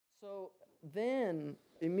Then,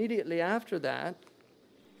 immediately after that,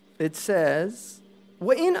 it says,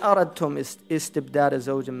 وَإِنْ أَرَدْتُمْ إِسْتِبْدَالَ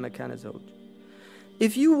زَوْجٍ مَكَانَ زَوْجٍ.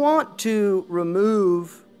 If you want to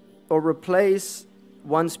remove or replace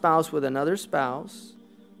one spouse with another spouse,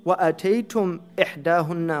 وَأَتَيْتُمْ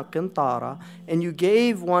إِحْدَاهُنَّ قِنْطَارًا, and you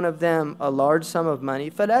gave one of them a large sum of money,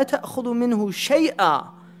 فَلَا تَأْخُذُوا مِنْهُ شَيْئًا.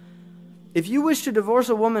 If you wish to divorce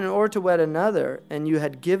a woman in order to wed another, and you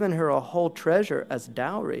had given her a whole treasure as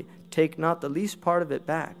dowry, take not the least part of it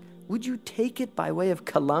back. Would you take it by way of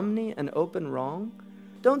calumny and open wrong?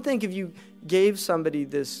 Don't think if you gave somebody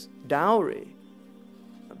this dowry,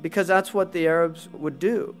 because that's what the Arabs would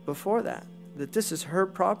do before that this is her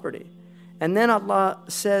property. And then Allah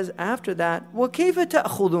says after that, وَكَيْفَ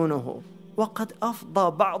تَأْخُذُونَهُ وَقَدْ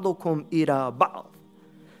أَفْضَى بَعْضُكُمْ إِلَى بَعْضٍ.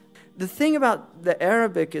 The thing about the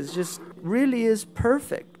Arabic is just really is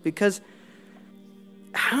perfect, because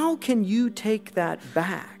how can you take that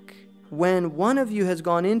back when one of you has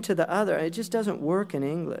gone into the other? It just doesn't work in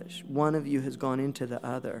English. One of you has gone into the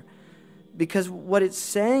other. Because what it's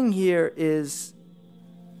saying here is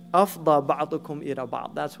أَفْضَى بَعْضُكُمْ إِلَى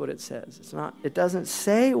بَعْضٍ. That's what it says. It doesn't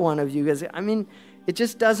say one of you. It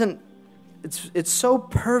just doesn't, it's so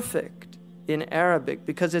perfect in Arabic,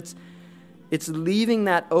 because it's leaving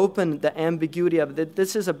that open, the ambiguity of it.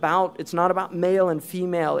 It's not about male and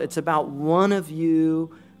female. It's about one of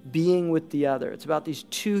you being with the other. It's about these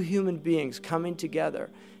two human beings coming together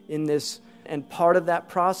in this. And part of that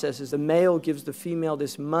process is the male gives the female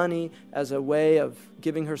this money as a way of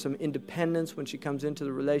giving her some independence when she comes into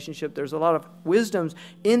the relationship. There's a lot of wisdoms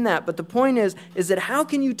in that. But the point is that how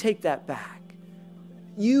can you take that back?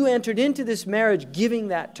 You entered into this marriage giving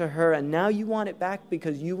that to her, and now you want it back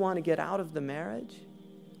because you want to get out of the marriage?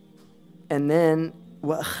 And then,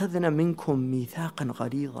 وَأَخَذْنَا مِنْكُمْ مِيثَاقًا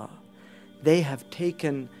غَلِيظًا. They have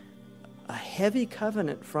taken a heavy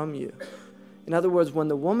covenant from you. In other words, when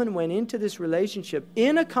the woman went into this relationship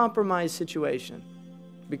in a compromised situation,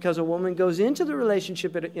 because a woman goes into the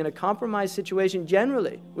relationship in a compromised situation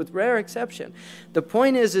generally, with rare exception, the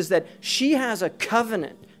point is that she has a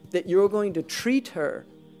covenant that you're going to treat her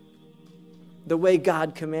the way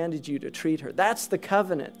God commanded you to treat her. That's the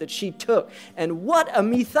covenant that she took. And what a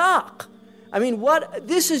mithaq!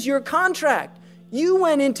 This is your contract. You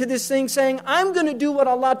went into this thing saying, I'm going to do what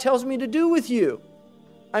Allah tells me to do with you.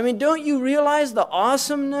 Don't you realize the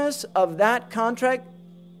awesomeness of that contract?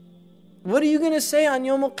 What are you going to say on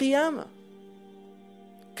Yawm al-Qiyamah?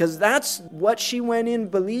 Because that's what she went in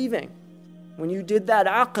believing. When you did that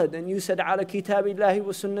aqd and you said, ala kitabillahi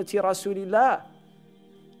wa sunnati rasulillah.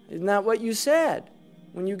 Isn't that what you said?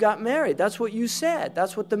 When you got married, that's what you said.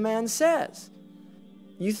 That's what the man says.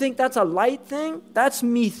 You think that's a light thing? That's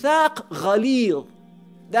mithaq ghalil.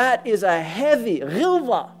 That is a heavy,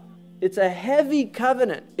 ghilva. It's a heavy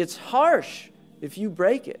covenant. It's harsh if you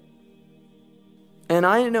break it. And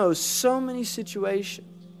I know so many situations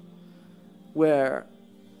where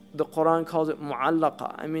the Quran calls it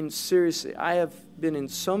mu'allaqa. Seriously, I have been in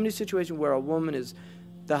so many situations where a woman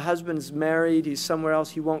the husband's married, he's somewhere else,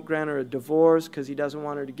 he won't grant her a divorce because he doesn't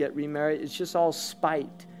want her to get remarried. It's just all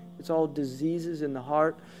spite. It's all diseases in the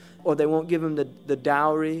heart. Or they won't give him the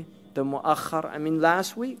dowry, the mu'akhar.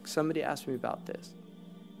 Last week, somebody asked me about this.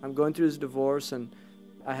 I'm going through his divorce, and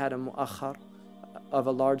I had a mu'akhar of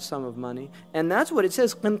a large sum of money. And that's what it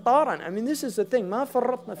says, qintaran. This is the thing. Ma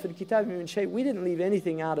farratna fil kitab min shay. We didn't leave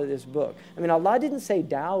anything out of this book. Allah didn't say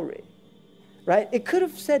dowry, right? It could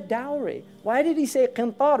have said dowry. Why did he say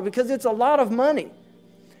qintar? Because it's a lot of money.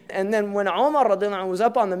 And then when Umar radiallahu anhu was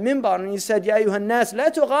up on the minbar and he said, Ya ayyuhan nas, la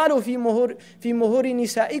tughalu fi muhuri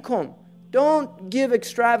nisaikum. Don't give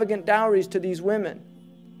extravagant dowries to these women.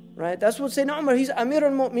 Right? That's what Sayyidina Umar, he's Amir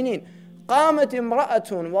al-Mu'mineen. قامت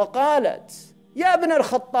امرأة وقالت يا ابن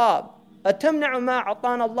الخطاب أتمنع ما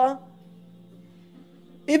أعطانا الله.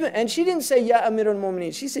 And she didn't say Ya Amir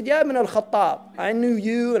al-Mu'mineen. She said Ya ibn al-Khattab. I knew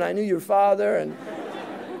you and I knew your father. And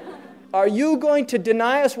are you going to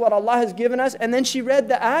deny us what Allah has given us? And then she read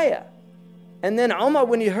the ayah. And then Umar,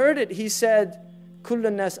 when he heard it, he said, كل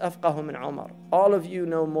الناس أفقه من عمر. All of you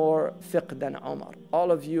know more fiqh than Umar.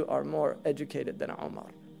 All of you are more educated than Umar.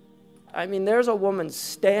 There's a woman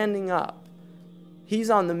standing up. He's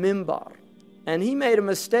on the minbar. And he made a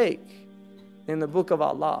mistake in the book of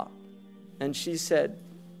Allah. And she said,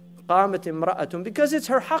 قامت امرأة, because it's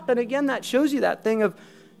her haqq. And again, that shows you that thing of,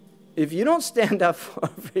 if you don't stand up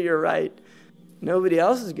for your right, nobody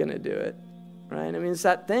else is going to do it. Right? It's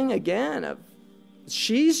that thing again of,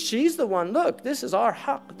 she's the one, look, this is our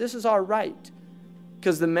haqq. This is our right.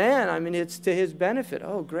 Because the man, it's to his benefit.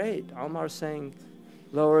 Oh, great. Umar's saying,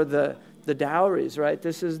 lower the the dowries, right?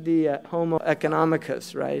 This is the homo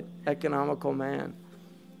economicus, right? Economical man.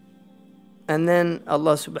 And then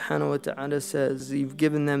Allah subhanahu wa ta'ala says, you've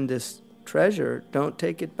given them this treasure, don't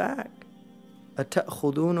take it back.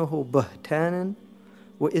 أَتَأْخُذُونَهُ بُهْتَانًا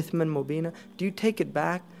وَإِثْمًا مُبِينًا. Do you take it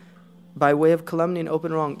back by way of calumny and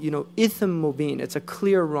open wrong? Itham mubin, it's a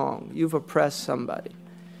clear wrong. You've oppressed somebody.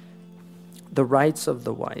 The rights of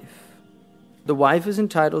the wife. The wife is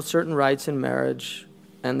entitled to certain rights in marriage,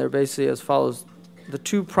 and they're basically as follows. The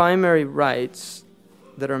two primary rights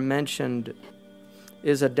that are mentioned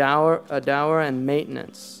is a dower and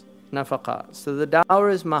maintenance, nafaqah. So the dower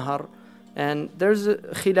is mahar, and there's a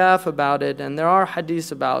khilaf about it, and there are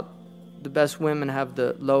hadiths about the best women have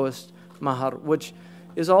the lowest mahar, which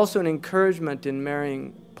is also an encouragement in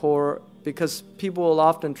marrying poor, because people will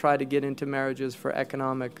often try to get into marriages for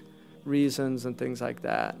economic reasons and things like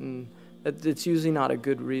that, and it's usually not a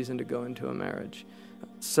good reason to go into a marriage.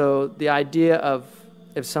 So the idea of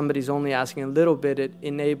if somebody's only asking a little bit, it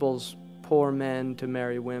enables poor men to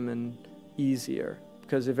marry women easier,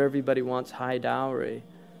 because if everybody wants high dowry,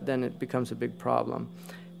 then it becomes a big problem.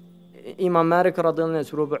 Imam Malik radhiyallahu anhu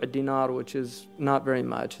is rubu' dinar, which is not very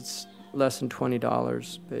much. It's less than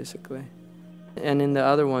 $20 basically, and in the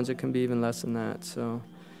other ones it can be even less than that. So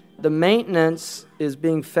the maintenance is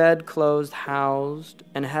being fed, clothed, housed,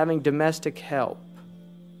 and having domestic help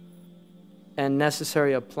and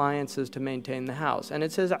necessary appliances to maintain the house. And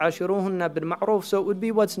it says ashiruhunna bil ma'ruf, so it would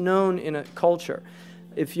be what's known in a culture.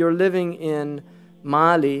 If you're living in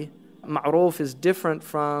Mali, ma'ruf is different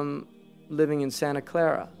from living in Santa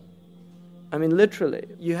Clara. I mean, literally,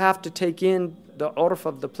 you have to take in the urf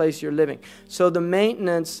of the place you're living. So the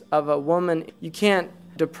maintenance of a woman, you can't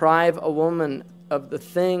deprive a woman of the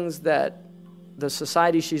things that the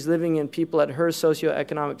society she's living in, people at her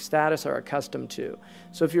socioeconomic status are accustomed to.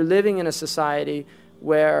 So if you're living in a society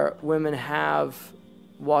where women have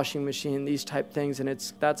washing machine, these type things, and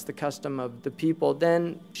that's the custom of the people,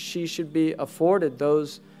 then she should be afforded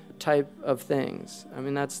those type of things. I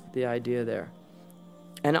mean, that's the idea there.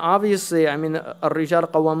 And obviously, I mean,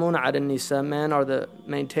 الرجال قوامون على النساء, men are the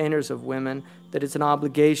maintainers of women, that it's an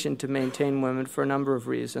obligation to maintain women for a number of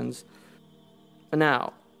reasons.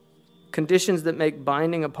 Now, conditions that make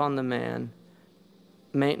binding upon the man,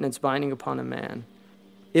 maintenance binding upon a man.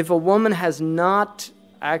 If a woman has not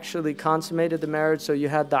actually consummated the marriage, so you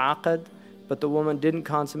had the aqd, but the woman didn't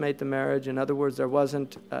consummate the marriage, in other words, there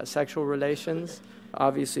wasn't sexual relations,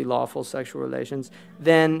 obviously lawful sexual relations,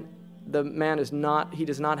 then the man does not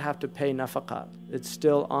have to pay nafaqah. It's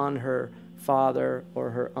still on her father or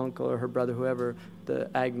her uncle or her brother, whoever the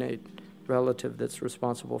agnate relative that's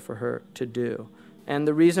responsible for her to do. And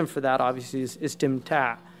the reason for that, obviously, is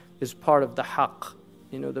istimta' is part of the haqq,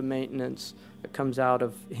 the maintenance that comes out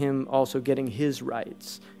of him also getting his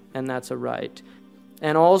rights, and that's a right.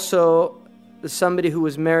 And also, somebody who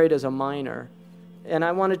was married as a minor. And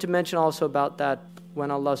I wanted to mention also about that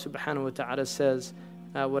when Allah subhanahu wa ta'ala says,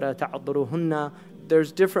 وَلَا تَعْضُرُهُنَّ,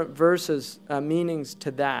 there's different verses, meanings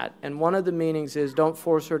to that. And one of the meanings is don't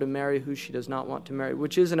force her to marry who she does not want to marry,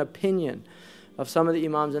 which is an opinion of some of the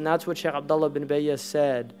imams, and that's what Shaykh Abdullah bin Bayyah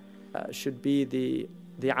said should be the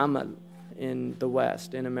amal in the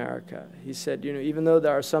West, in America. He said, even though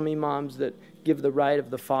there are some imams that give the right of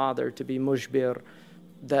the father to be mujbir,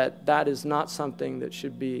 that is not something that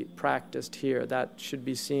should be practiced here. That should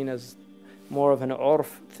be seen as more of an urf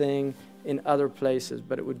thing in other places,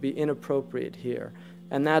 but it would be inappropriate here.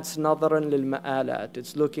 And that's nadaran lil ma'alat.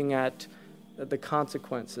 It's looking at the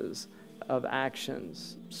consequences of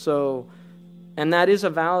actions. So, and that is a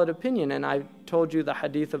valid opinion. And I told you the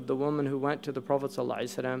hadith of the woman who went to the Prophet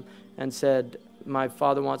ﷺ and said, my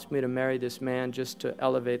father wants me to marry this man just to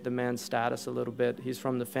elevate the man's status a little bit. He's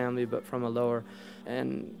from the family, but from a lower,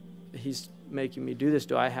 and he's making me do this.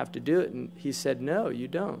 Do I have to do it? And he said, no, you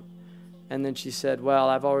don't. And then she said, well,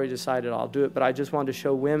 I've already decided I'll do it, but I just wanted to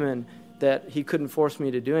show women that he couldn't force me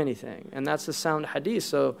to do anything. And that's a sound hadith.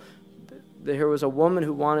 So here was a woman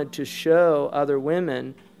who wanted to show other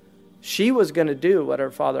women she was going to do what her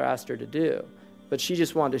father asked her to do, but she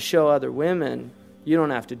just wanted to show other women, you don't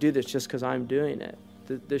have to do this just because I'm doing it.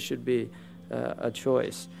 This should be a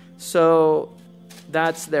choice. So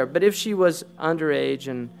that's there. But if she was underage,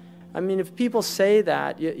 and I mean, if people say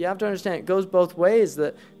that, you have to understand it goes both ways.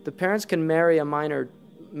 That the parents can marry a minor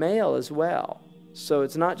male as well. So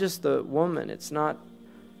it's not just the woman.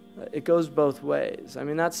 It goes both ways. I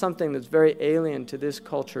mean, that's something that's very alien to this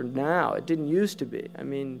culture now. It didn't used to be. I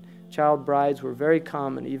mean, child brides were very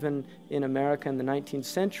common, even in America in the 19th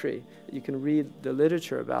century. You can read the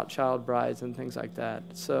literature about child brides and things like that.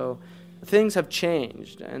 So things have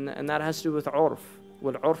changed, and that has to do with urf.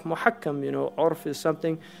 وَالْعُرْفُ مُحَكَّم, urf is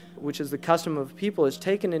something which is the custom of people, is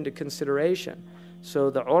taken into consideration. So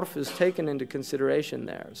the urf is taken into consideration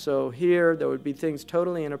there. So here, there would be things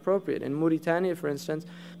totally inappropriate. In Mauritania, for instance,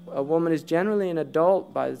 a woman is generally an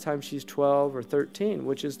adult by the time she's 12 or 13,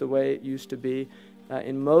 which is the way it used to be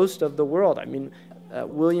in most of the world. I mean,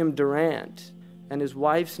 William Durant, and his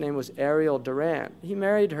wife's name was Ariel Durant. He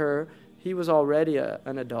married her. He was already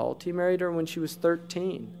an adult. He married her when she was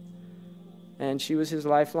 13. And she was his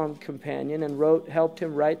lifelong companion and helped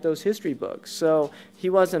him write those history books. So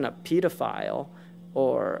he wasn't a pedophile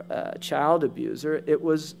or a child abuser. It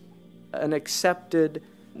was an accepted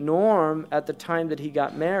norm at the time that he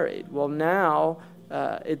got married. Well, now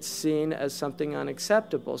it's seen as something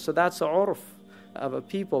unacceptable. So that's the urf of a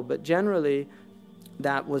people. But generally,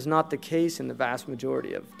 that was not the case in the vast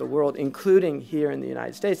majority of the world, including here in the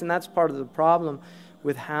United States. And that's part of the problem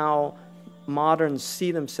with how moderns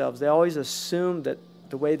see themselves. They always assume that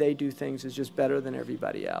the way they do things is just better than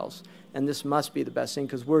everybody else. And this must be the best thing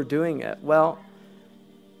because we're doing it. Well,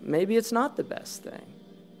 maybe it's not the best thing.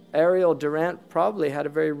 Ariel Durant probably had a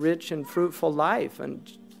very rich and fruitful life.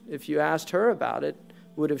 And if you asked her about it,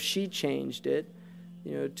 would have she changed it,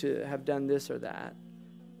 to have done this or that?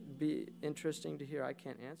 It'd be interesting to hear. I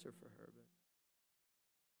can't answer for her.